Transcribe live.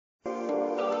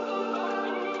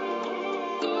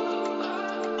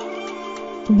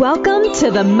Welcome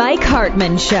to the Mike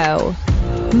Hartman Show.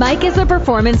 Mike is a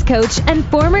performance coach and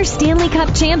former Stanley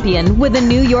Cup champion with the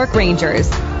New York Rangers.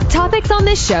 Topics on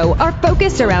this show are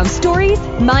focused around stories,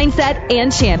 mindset,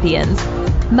 and champions.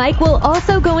 Mike will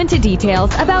also go into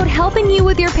details about helping you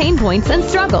with your pain points and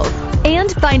struggles and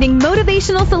finding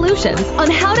motivational solutions on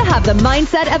how to have the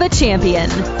mindset of a champion.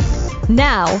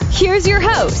 Now, here's your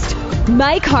host,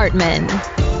 Mike Hartman.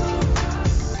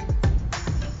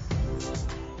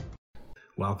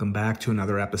 Welcome back to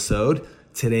another episode.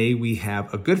 Today we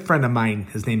have a good friend of mine.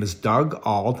 His name is Doug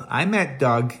Auld. I met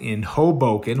Doug in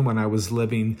Hoboken when I was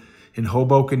living in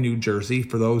Hoboken, New Jersey.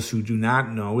 For those who do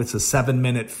not know, it's a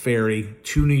 7-minute ferry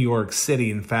to New York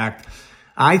City. In fact,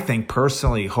 I think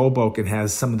personally Hoboken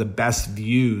has some of the best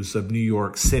views of New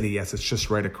York City as it's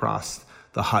just right across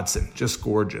the Hudson. Just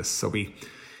gorgeous. So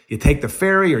you take the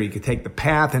ferry or you could take the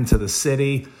path into the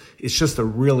city. It's just a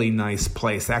really nice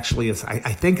place. Actually,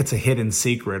 I think it's a hidden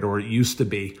secret, or it used to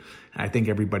be. I think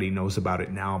everybody knows about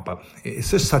it now, but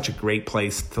it's just such a great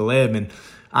place to live. And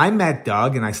I met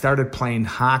Doug and I started playing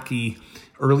hockey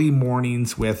early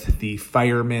mornings with the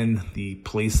firemen, the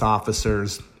police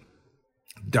officers,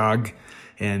 Doug,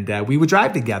 and we would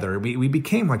drive together. We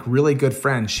became like really good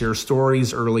friends, share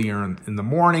stories earlier in the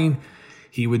morning.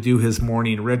 He would do his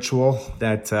morning ritual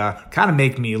that kind of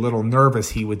make me a little nervous.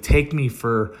 He would take me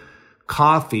for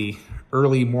coffee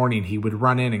early morning. He would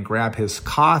run in and grab his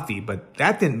coffee, but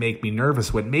that didn't make me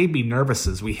nervous. What made me nervous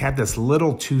is we had this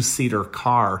little 2-seater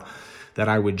car that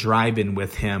I would drive in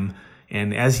with him.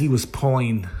 And as he was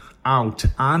pulling out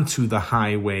onto the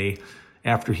highway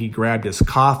after he grabbed his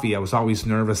coffee, I was always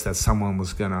nervous that someone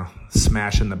was going to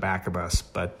smash in the back of us,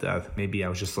 but maybe I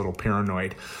was just a little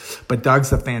paranoid. But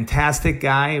Doug's a fantastic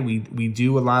guy. We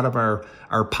do a lot of our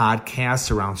podcasts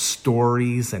around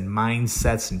stories and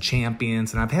mindsets and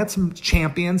champions, and I've had some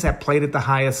champions that played at the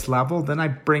highest level. Then I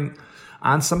bring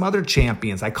on some other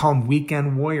champions. I call them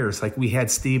weekend warriors. Like we had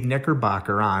Steve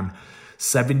Knickerbocker on,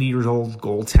 70-year-old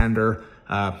goaltender.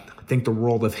 Think the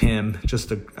world of him, just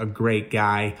a great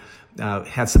guy.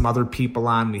 Had some other people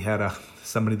on. We had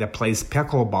somebody that plays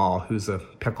pickleball, who's a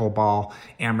pickleball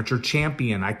amateur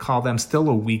champion. I call them still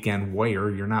a weekend warrior.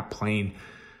 You're not playing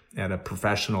at a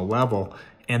professional level.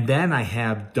 And then I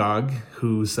have Doug,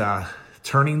 who's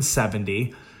turning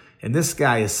 70. And this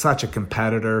guy is such a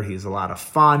competitor. He's a lot of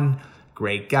fun,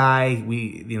 great guy.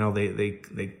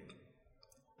 They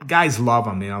guys love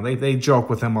him. They joke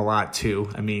with him a lot too.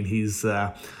 I mean, he's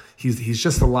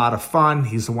just a lot of fun.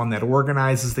 He's the one that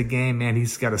organizes the game. Man,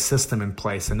 he's got a system in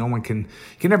place, and no one can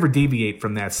ever deviate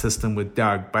from that system with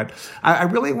Doug. But I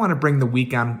really want to bring the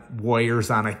weekend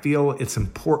warriors on. I feel it's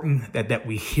important that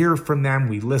we hear from them,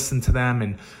 we listen to them,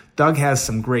 and Doug has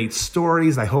some great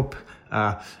stories. I hope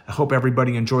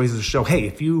everybody enjoys the show. Hey,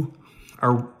 if you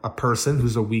are a person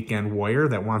who's a weekend warrior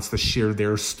that wants to share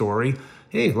their story,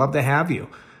 hey, love to have you.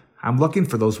 I'm looking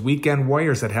for those weekend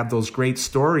warriors that have those great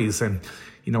stories. And,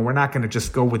 we're not going to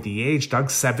just go with the age.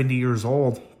 Doug's 70 years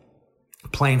old,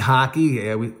 playing hockey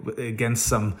against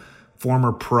some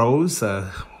former pros.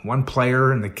 One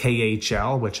player in the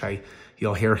KHL, which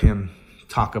you'll hear him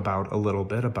talk about a little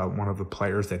bit, about one of the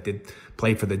players that did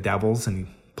play for the Devils, and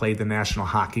he played the National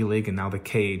Hockey League and now the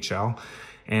KHL.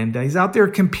 And he's out there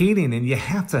competing, and you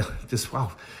have to just,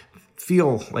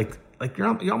 feel like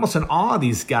you're almost in awe of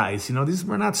these guys.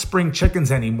 We're not spring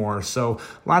chickens anymore. So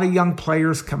a lot of young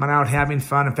players coming out having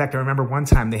fun. In fact, I remember one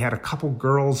time they had a couple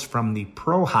girls from the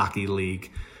Pro Hockey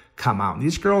League come out.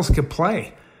 These girls could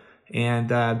play.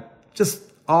 And just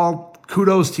all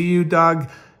kudos to you, Doug.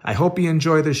 I hope you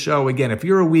enjoy the show. Again, if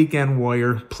you're a weekend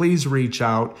warrior, please reach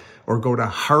out or go to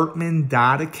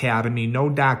hartman.academy,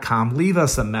 no .com. Leave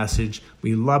us a message.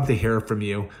 We love to hear from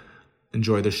you.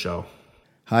 Enjoy the show.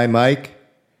 Hi, Mike.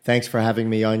 Thanks for having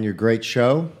me on your great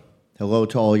show. Hello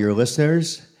to all your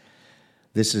listeners.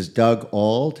 This is Doug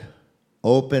Auld,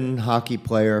 open hockey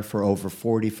player for over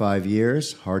 45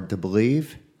 years. Hard to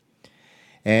believe.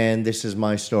 And this is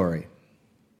my story.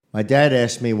 My dad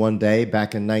asked me one day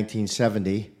back in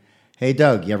 1970, "Hey,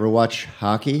 Doug, you ever watch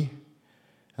hockey?"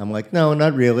 I'm like, "No,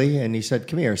 not really." And he said,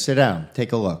 "Come here, sit down,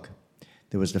 take a look."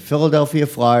 There was the Philadelphia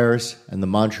Flyers and the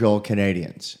Montreal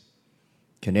Canadiens.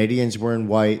 Canadians were in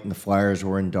white and the Flyers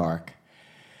were in dark.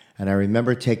 And I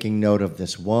remember taking note of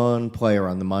this one player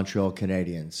on the Montreal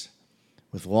Canadiens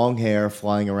with long hair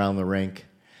flying around the rink,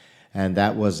 and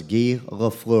that was Guy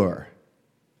Lafleur.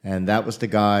 And that was the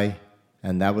guy,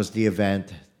 and that was the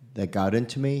event that got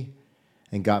into me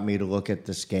and got me to look at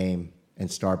this game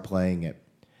and start playing it.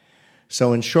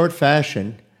 So in short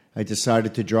fashion, I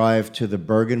decided to drive to the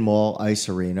Bergen Mall Ice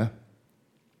Arena.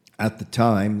 At the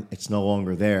time, it's no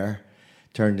longer there,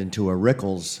 turned into a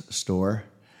Rickles store.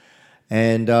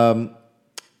 And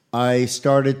I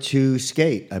started to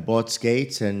skate. I bought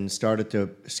skates and started to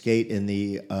skate in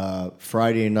the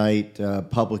Friday night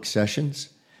public sessions.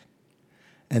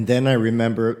 And then I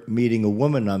remember meeting a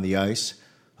woman on the ice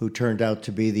who turned out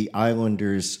to be the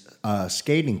Islanders'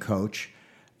 skating coach,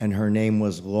 and her name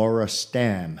was Laura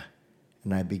Stam.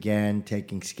 And I began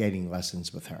taking skating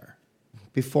lessons with her.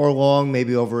 Before long,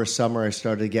 maybe over a summer, I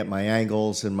started to get my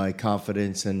angles and my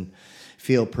confidence and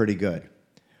feel pretty good.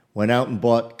 Went out and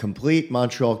bought complete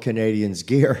Montreal Canadiens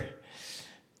gear,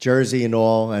 jersey and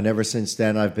all, and ever since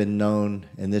then I've been known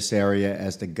in this area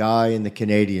as the guy in the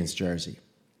Canadiens jersey.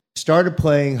 Started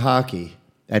playing hockey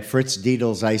at Fritz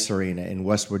Diedel's Ice Arena in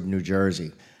Westwood, New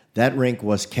Jersey. That rink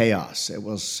was chaos. It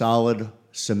was solid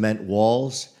cement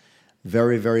walls,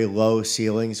 very, very low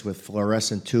ceilings with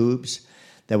fluorescent tubes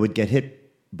that would get hit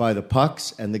by the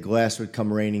pucks, and the glass would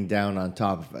come raining down on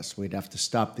top of us. We'd have to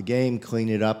stop the game, clean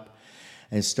it up,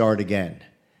 and start again.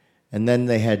 And then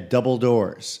they had double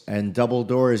doors. And double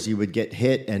doors, you would get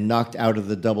hit and knocked out of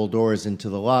the double doors into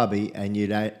the lobby, and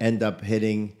you'd end up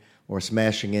hitting or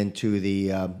smashing into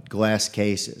the glass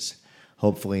cases,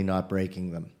 hopefully not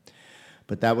breaking them.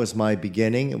 But that was my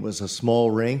beginning. It was a small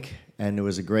rink, and there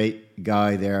was a great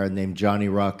guy there named Johnny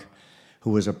Ruck,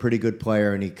 who was a pretty good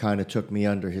player, and he kind of took me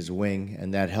under his wing,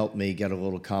 and that helped me get a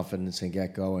little confidence and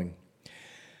get going.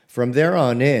 From there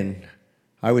on in,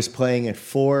 I was playing at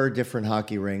 4 different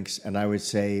hockey rinks, and I would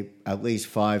say at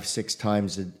least 5-6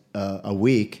 times a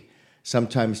week,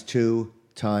 sometimes 2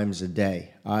 times a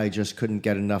day. I just couldn't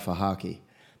get enough of hockey.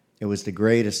 It was the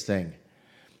greatest thing.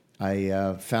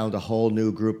 I found a whole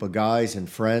new group of guys and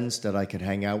friends that I could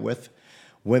hang out with.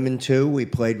 Women, too. We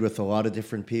played with a lot of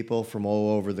different people from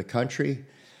all over the country.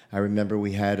 I remember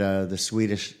we had the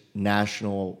Swedish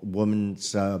national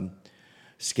women's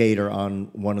skater on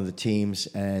one of the teams,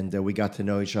 and we got to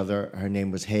know each other. Her name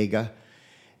was Haga,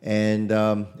 and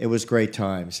it was great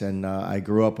times, and I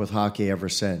grew up with hockey ever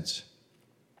since.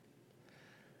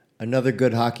 Another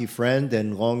good hockey friend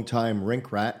and longtime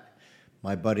rink rat,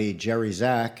 my buddy Jerry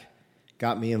Zach,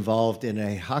 got me involved in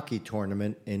a hockey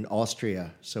tournament in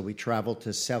Austria. So we traveled to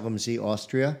Selimsee,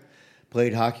 Austria,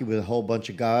 played hockey with a whole bunch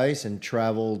of guys, and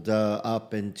traveled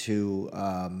up into,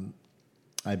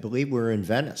 I believe we were in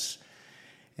Venice,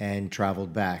 and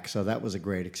traveled back. So that was a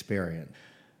great experience.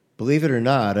 Believe it or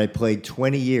not, I played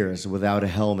 20 years without a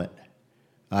helmet.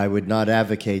 I would not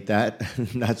advocate that.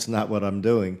 That's not what I'm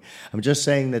doing. I'm just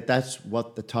saying that that's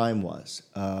what the time was.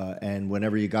 And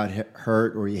whenever you got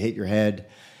hurt or you hit your head,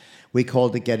 we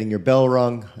called it getting your bell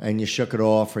rung, and you shook it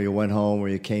off, or you went home, or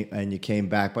you came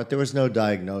back. But there was no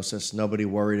diagnosis. Nobody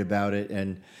worried about it.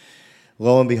 And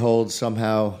lo and behold,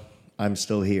 somehow I'm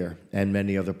still here, and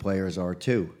many other players are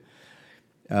too.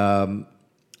 I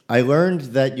learned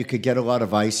that you could get a lot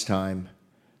of ice time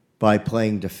by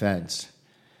playing defense,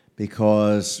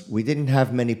 because we didn't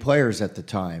have many players at the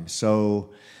time.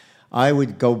 So I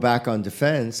would go back on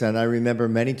defense, and I remember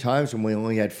many times when we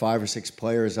only had 5 or 6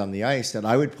 players on the ice that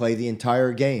I would play the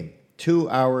entire game, 2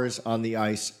 hours on the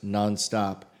ice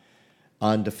nonstop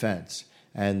on defense.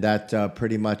 And that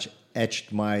pretty much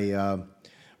etched my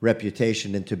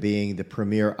reputation into being the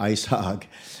premier ice hog,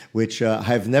 which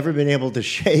I've never been able to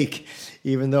shake,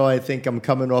 even though I think I'm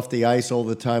coming off the ice all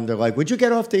the time. They're like, would you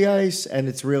get off the ice? And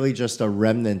it's really just a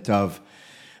remnant of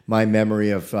my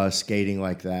memory of skating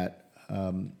like that.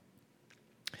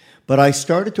 But I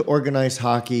started to organize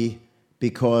hockey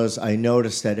because I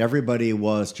noticed that everybody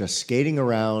was just skating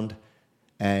around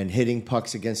and hitting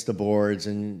pucks against the boards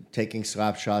and taking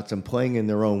slap shots and playing in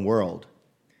their own world.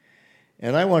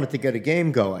 And I wanted to get a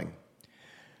game going.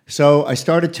 So I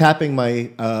started tapping my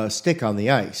stick on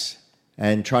the ice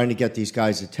and trying to get these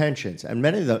guys' attentions. And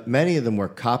many of them were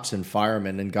cops and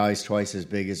firemen and guys twice as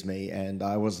big as me, and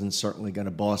I wasn't certainly going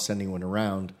to boss anyone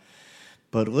around.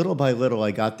 But little by little, I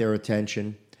got their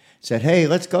attention, said, hey,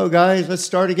 let's go, guys. Let's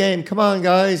start a game. Come on,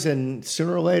 guys. And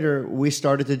sooner or later, we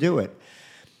started to do it.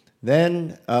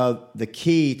 Then the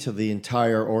key to the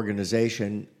entire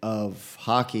organization of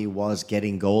hockey was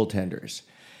getting goaltenders.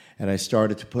 And I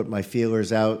started to put my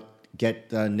feelers out,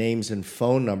 get names and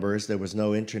phone numbers. There was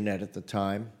no internet at the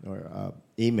time, or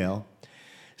email.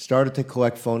 Started to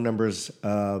collect phone numbers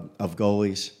of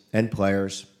goalies and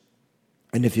players.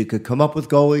 And if you could come up with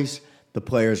goalies, the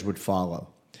players would follow.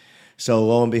 So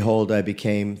lo and behold, I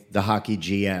became the hockey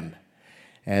GM.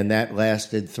 And that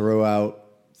lasted throughout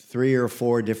 3 or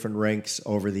 4 different rinks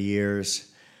over the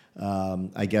years,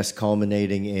 I guess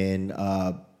culminating in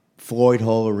Floyd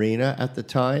Hall Arena at the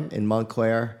time in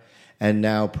Montclair, and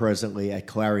now presently at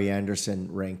Clary Anderson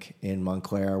Rink in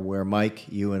Montclair, where Mike,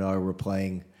 you and I were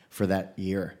playing for that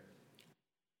year.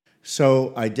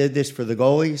 So I did this for the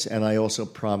goalies, and I also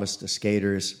promised the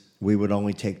skaters we would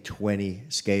only take 20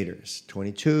 skaters.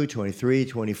 22, 23,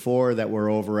 24 that were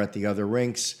over at the other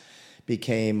rinks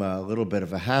became a little bit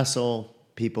of a hassle.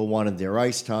 People wanted their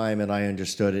ice time, and I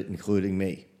understood it, including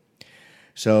me.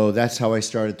 So that's how I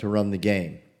started to run the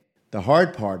game. The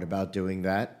hard part about doing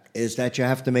that is that you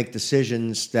have to make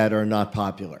decisions that are not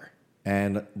popular.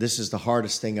 And this is the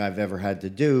hardest thing I've ever had to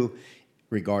do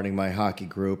regarding my hockey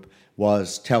group,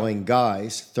 was telling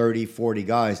guys, 30, 40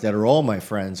 guys that are all my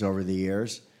friends over the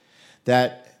years,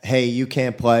 that, hey, you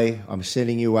can't play, I'm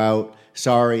sitting you out,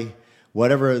 sorry,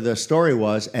 whatever the story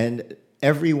was. And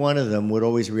every one of them would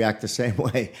always react the same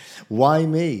way. Why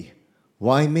me?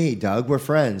 Why me, Doug? We're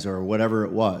friends, or whatever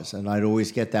it was. And I'd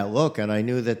always get that look, and I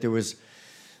knew that there was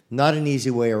not an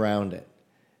easy way around it.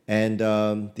 And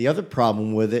the other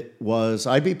problem with it was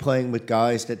I'd be playing with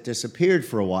guys that disappeared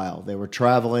for a while. They were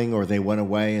traveling, or they went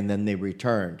away and then they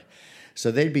returned.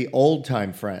 So they'd be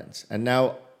old-time friends. And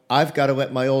now I've got to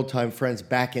let my old-time friends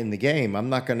back in the game. I'm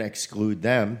not going to exclude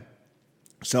them.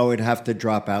 So I'd have to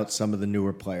drop out some of the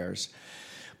newer players.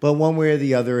 But one way or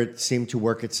the other, it seemed to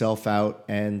work itself out.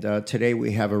 And today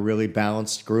we have a really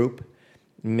balanced group.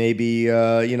 Maybe,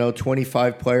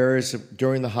 25 players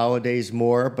during the holidays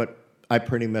more, but I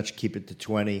pretty much keep it to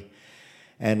 20.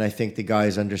 And I think the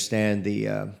guys understand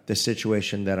the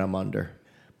situation that I'm under.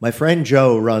 My friend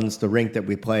Joe runs the rink that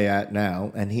we play at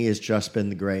now, and he has just been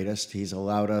the greatest. He's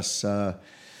allowed us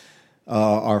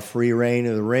our free reign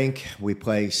of the rink. We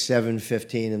play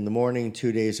 7:15 in the morning,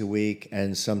 2 days a week,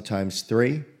 and sometimes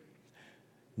 3.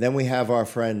 Then we have our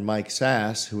friend Mike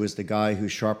Sass, who is the guy who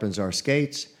sharpens our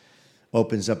skates,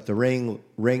 opens up the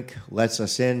rink, lets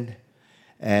us in,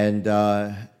 and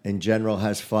in general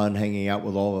has fun hanging out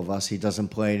with all of us. He doesn't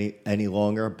play any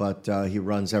longer, but he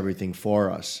runs everything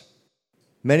for us.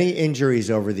 Many injuries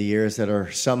over the years that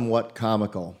are somewhat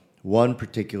comical. One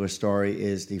particular story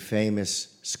is the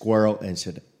famous squirrel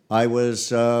incident. I was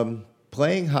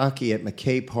playing hockey at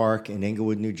McKay Park in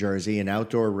Englewood, New Jersey, an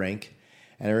outdoor rink,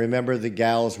 and I remember the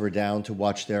gals were down to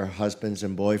watch their husbands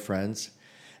and boyfriends,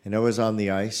 and I was on the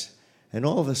ice, and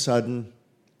all of a sudden,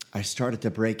 I started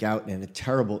to break out in a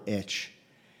terrible itch.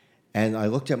 And I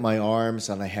looked at my arms,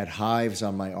 and I had hives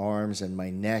on my arms and my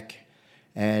neck,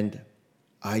 and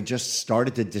I just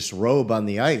started to disrobe on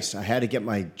the ice. I had to get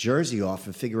my jersey off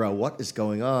and figure out what is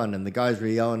going on. And the guys were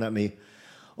yelling at me,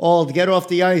 "Auld, get off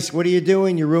the ice. What are you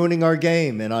doing? You're ruining our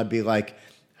game." And I'd be like,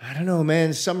 "I don't know,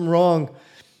 man, something wrong."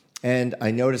 And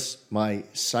I noticed my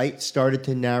sight started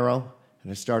to narrow,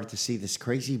 and I started to see this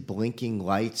crazy blinking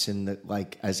lights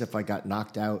as if I got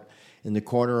knocked out in the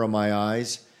corner of my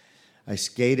eyes. I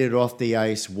skated off the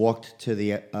ice, walked to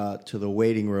the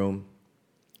waiting room,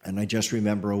 and I just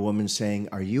remember a woman saying,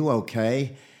 "Are you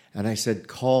okay?" And I said,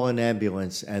 "Call an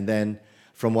ambulance." And then,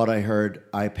 from what I heard,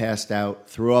 I passed out,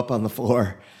 threw up on the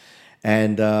floor,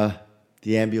 and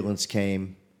the ambulance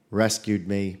came, rescued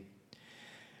me.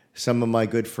 Some of my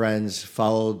good friends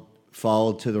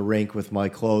followed to the rink with my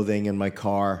clothing and my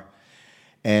car.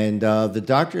 And the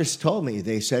doctors told me,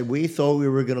 they said, "We thought we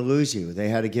were going to lose you." They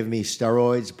had to give me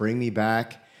steroids, bring me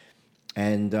back.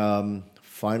 And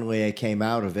finally I came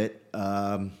out of it.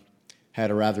 Had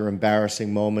a rather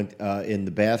embarrassing moment in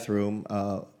the bathroom,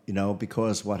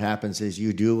 because what happens is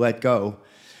you do let go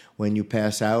when you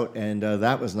pass out. And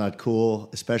that was not cool,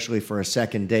 especially for a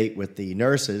second date with the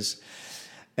nurses.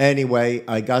 Anyway,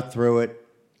 I got through it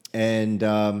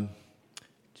and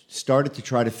started to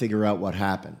try to figure out what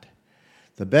happened.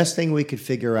 The best thing we could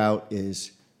figure out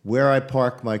is where I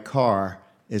park my car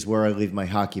is where I leave my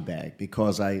hockey bag,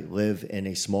 because I live in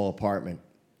a small apartment.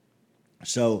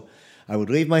 So I would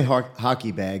leave my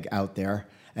hockey bag out there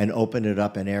and open it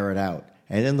up and air it out.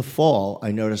 And in the fall,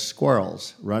 I noticed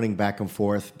squirrels running back and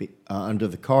forth under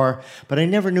the car, but I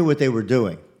never knew what they were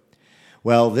doing.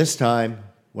 Well, this time,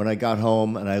 when I got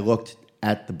home and I looked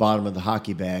at the bottom of the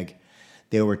hockey bag,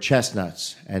 there were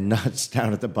chestnuts and nuts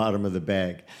down at the bottom of the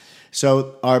bag.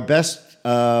 So our best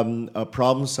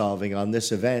problem solving on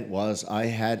this event was I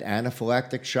had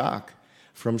anaphylactic shock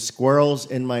from squirrels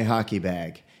in my hockey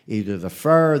bag. Either the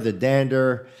fur, the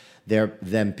dander,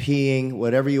 them peeing,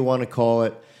 whatever you want to call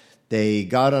it. They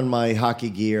got on my hockey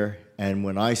gear, and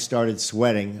when I started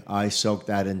sweating, I soaked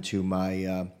that into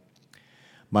my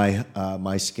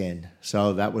skin.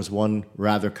 So that was one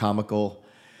rather comical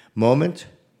moment.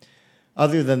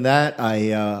 Other than that,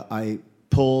 I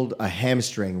pulled a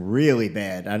hamstring really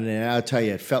bad. And I'll tell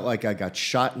you, it felt like I got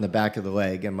shot in the back of the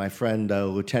leg. And my friend,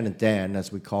 Lieutenant Dan,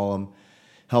 as we call him,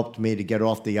 helped me to get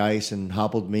off the ice and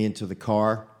hobbled me into the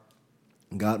car,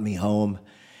 got me home.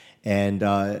 And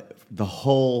the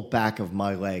whole back of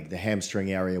my leg, the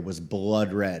hamstring area, was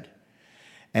blood red.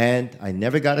 And I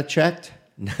never got it checked,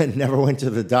 never went to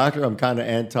the doctor. I'm kind of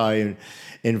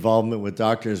anti-involvement with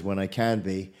doctors when I can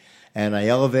be. And I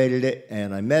elevated it,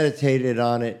 and I meditated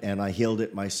on it, and I healed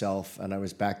it myself, and I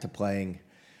was back to playing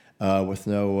with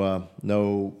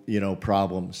no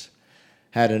problems.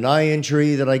 Had an eye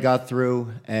injury that I got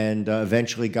through, and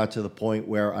eventually got to the point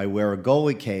where I wear a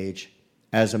goalie cage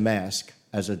as a mask,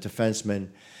 as a defenseman,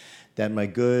 that my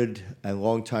good and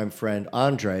longtime friend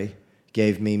Andre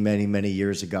gave me many, many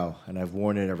years ago, and I've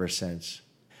worn it ever since.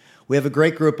 We have a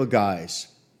great group of guys,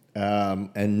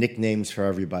 and nicknames for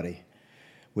everybody.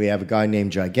 We have a guy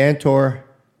named Gigantor,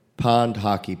 Pond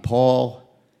Hockey Paul,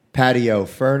 Patio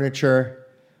Furniture,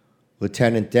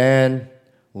 Lieutenant Dan,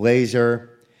 Laser,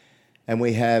 and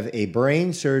we have a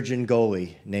brain surgeon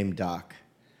goalie named Doc.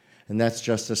 And that's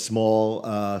just a small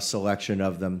selection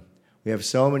of them. We have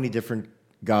so many different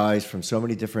guys from so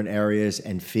many different areas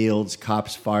and fields,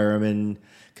 cops, firemen,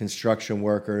 construction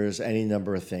workers, any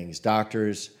number of things,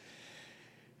 doctors.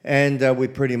 And we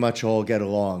pretty much all get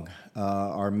along.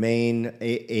 Our main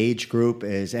age group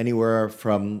is anywhere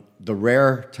from the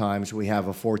rare times we have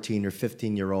a 14 or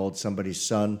 15-year-old, somebody's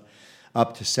son,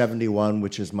 up to 71,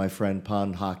 which is my friend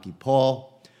Pond Hockey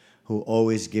Paul, who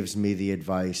always gives me the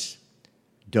advice,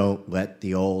 don't let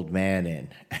the old man in.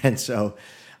 And so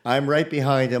I'm right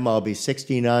behind him. I'll be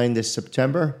 69 this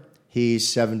September.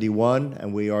 He's 71,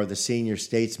 and we are the senior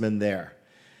statesmen there.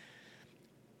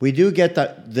 We do get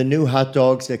the new hot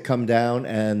dogs that come down,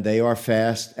 and they are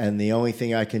fast, and the only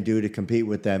thing I can do to compete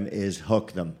with them is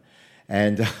hook them.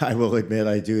 And I will admit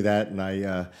I do that, and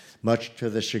I, much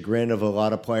to the chagrin of a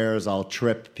lot of players, I'll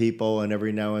trip people, and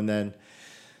every now and then.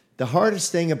 The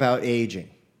hardest thing about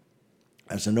aging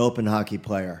as an open hockey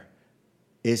player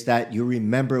is that you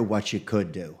remember what you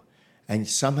could do, and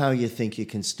somehow you think you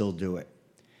can still do it.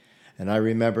 And I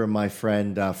remember my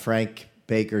friend Frank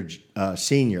Baker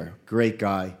Sr., great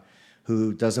guy,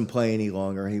 who doesn't play any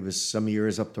longer. He was some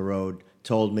years up the road,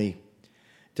 told me,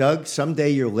 Doug, someday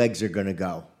your legs are going to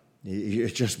go. You're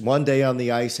just one day on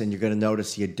the ice and you're going to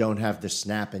notice you don't have the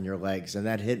snap in your legs. And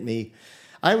that hit me,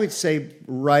 I would say,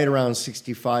 right around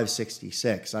 65,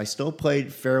 66. I still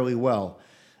played fairly well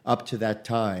up to that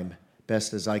time,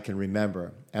 best as I can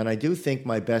remember. And I do think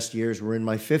my best years were in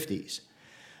my 50s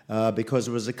because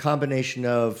it was a combination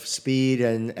of speed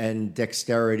and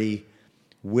dexterity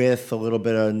with a little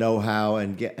bit of know-how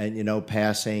and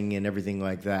passing and everything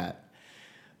like that.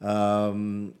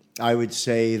 I would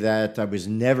say that I was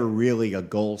never really a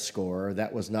goal scorer.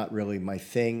 That was not really my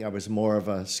thing. I was more of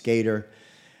a skater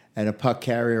and a puck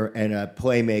carrier and a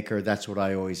playmaker. That's what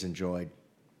I always enjoyed.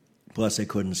 Plus, I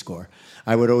couldn't score.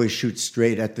 I would always shoot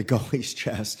straight at the goalie's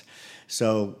chest.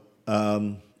 So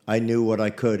I knew what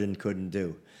I could and couldn't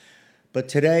do. But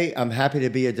today, I'm happy to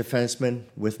be a defenseman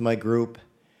with my group,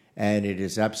 and it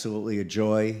is absolutely a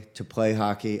joy to play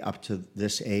hockey up to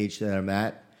this age that I'm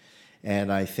at.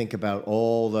 And I think about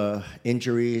all the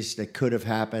injuries that could have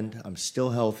happened. I'm still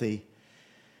healthy,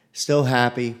 still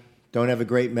happy. Don't have a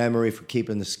great memory for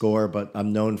keeping the score, but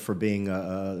I'm known for being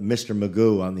Mr.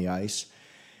 Magoo on the ice.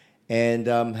 And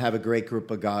have a great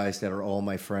group of guys that are all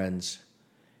my friends.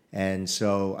 And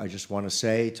so I just want to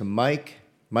say to Mike,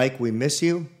 we miss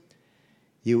you.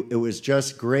 It was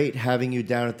just great having you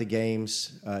down at the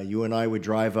games. You and I would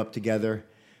drive up together,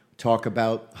 talk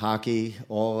about hockey,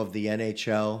 all of the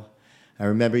NHL. I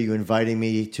remember you inviting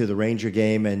me to the Ranger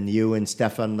game, and you and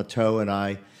Stefan Matteau and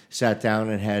I sat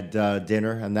down and had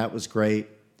dinner, and that was great.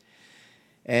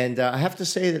 And I have to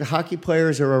say that hockey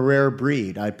players are a rare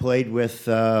breed. I played with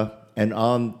and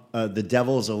on the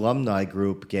Devils alumni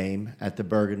group game at the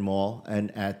Bergen Mall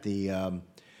and at the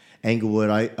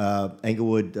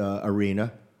Englewood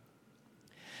Arena,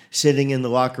 sitting in the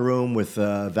locker room with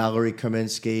Valerie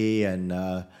Kaminsky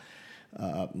and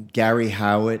Gary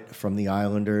Howitt from the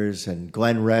Islanders and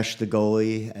Glenn Resch, the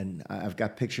goalie, and I've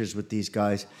got pictures with these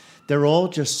guys. They're all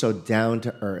just so down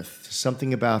to earth.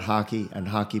 Something about hockey and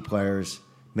hockey players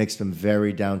makes them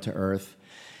very down to earth.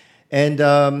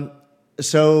 And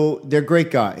so they're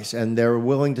great guys, and they're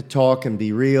willing to talk and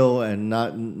be real, and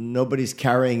nobody's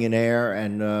carrying an air.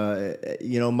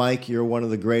 And Mike, you're one of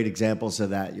the great examples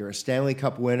of that. You're a Stanley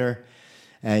Cup winner,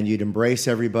 and you'd embrace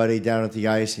everybody down at the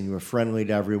ice, and you were friendly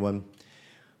to everyone.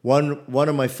 One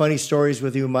of my funny stories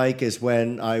with you, Mike, is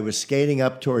when I was skating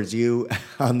up towards you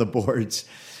on the boards,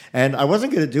 and I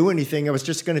wasn't going to do anything. I was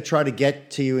just going to try to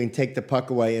get to you and take the puck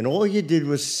away, and all you did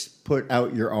was put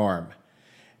out your arm.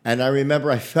 And I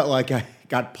remember I felt like I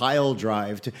got pile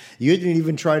drived. You didn't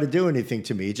even try to do anything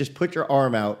to me. You just put your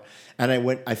arm out, and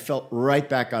I felt right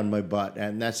back on my butt.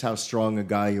 And that's how strong a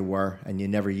guy you were, and you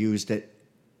never used it.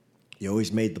 You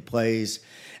always made the plays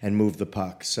and moved the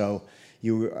puck. So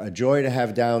you were a joy to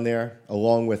have down there,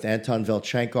 along with Anton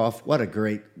Velchenkov. What a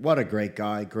great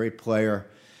guy, great player.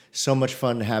 So much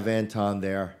fun to have Anton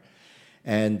there.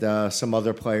 And some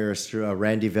other players, through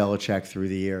Randy Velichek, through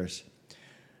the years.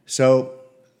 So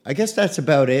I guess that's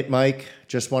about it, Mike.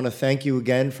 Just want to thank you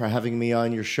again for having me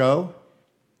on your show.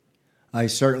 I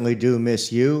certainly do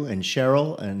miss you and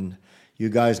Cheryl and you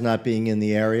guys not being in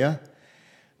the area.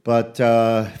 But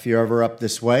if you're ever up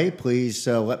this way, please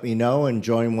let me know and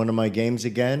join one of my games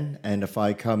again. And if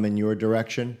I come in your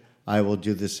direction, I will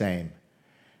do the same.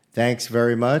 Thanks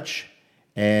very much,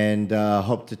 and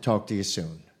hope to talk to you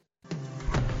soon.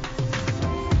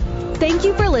 Thank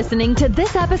you for listening to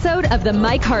this episode of The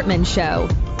Mike Hartman Show.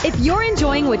 If you're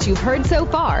enjoying what you've heard so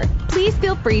far, please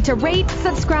feel free to rate,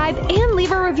 subscribe, and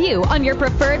leave a review on your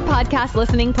preferred podcast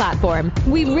listening platform.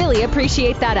 We really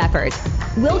appreciate that effort.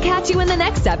 We'll catch you in the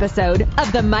next episode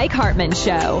of The Mike Hartman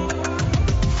Show.